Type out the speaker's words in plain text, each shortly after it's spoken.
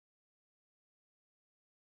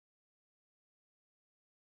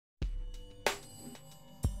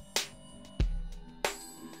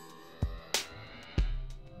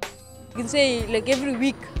You can say like every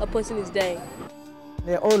week a person is dying.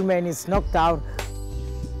 The old man is knocked down.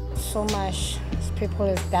 So much people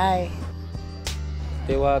has died.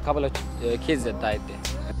 There were a couple of kids that died there.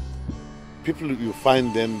 People, you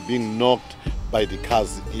find them being knocked by the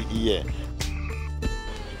cars here.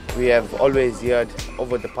 We have always heard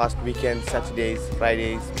over the past weekend, Saturdays,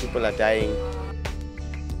 Fridays, people are dying.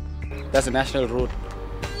 That's a national route.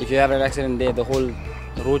 If you have an accident there, the whole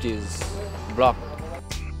route is blocked.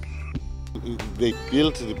 They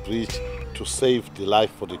built the bridge to save the life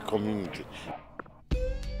for the community.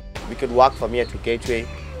 We could walk from here to Gateway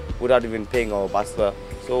without even paying our bus fare,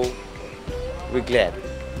 so we're glad.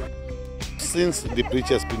 Since the bridge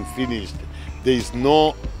has been finished, there is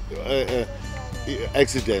no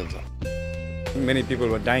accident. Many people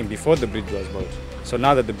were dying before the bridge was built. So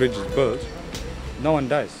now that the bridge is built, no one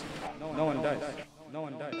dies. No one dies. No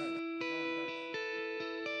one dies.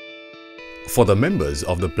 For the members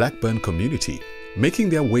of the Blackburn community, making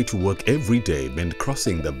their way to work every day meant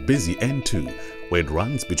crossing the busy N2, where it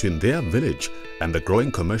runs between their village and the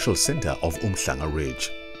growing commercial centre of Umhlanga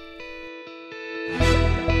Ridge.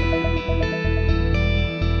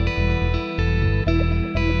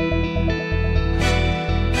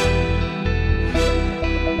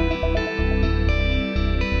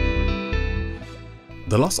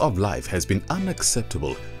 The loss of life has been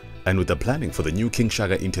unacceptable, and with the planning for the new King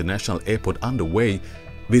Shaka International Airport underway,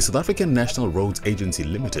 the South African National Roads Agency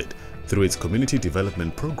Limited, through its Community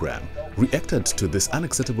Development Program, reacted to this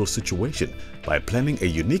unacceptable situation by planning a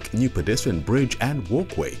unique new pedestrian bridge and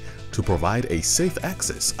walkway to provide a safe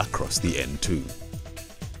access across the N2.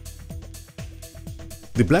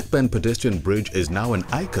 The Blackburn pedestrian bridge is now an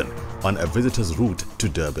icon on a visitor's route to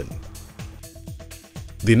Durban.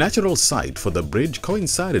 The natural site for the bridge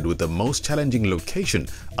coincided with the most challenging location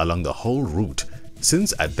along the whole route,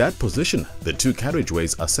 since at that position the two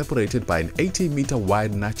carriageways are separated by an 80-meter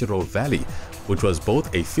wide natural valley, which was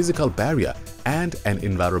both a physical barrier and an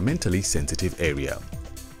environmentally sensitive area.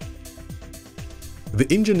 The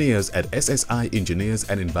engineers at SSI Engineers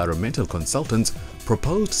and Environmental Consultants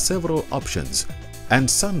proposed several options, and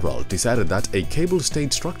SANRAL decided that a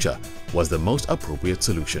cable-stayed structure was the most appropriate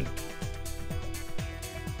solution.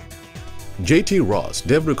 JT Ross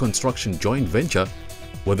Devry Construction joint venture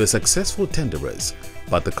were the successful tenderers,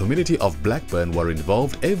 but the community of Blackburn were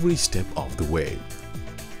involved every step of the way.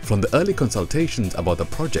 From the early consultations about the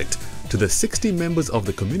project to the 60 members of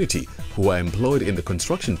the community who are employed in the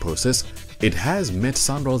construction process, it has met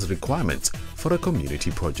SANRAL's requirements for a community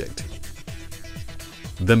project.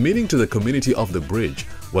 The meaning to the community of the bridge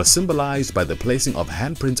was symbolized by the placing of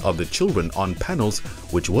handprints of the children on panels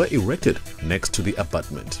which were erected next to the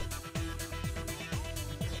abutment.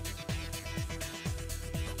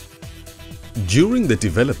 During the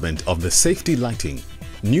development of the safety lighting,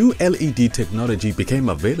 new LED technology became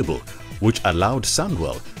available, which allowed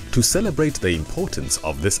SANRAL to celebrate the importance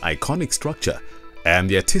of this iconic structure, and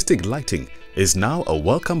the artistic lighting is now a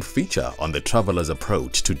welcome feature on the traveller's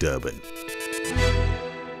approach to Durban.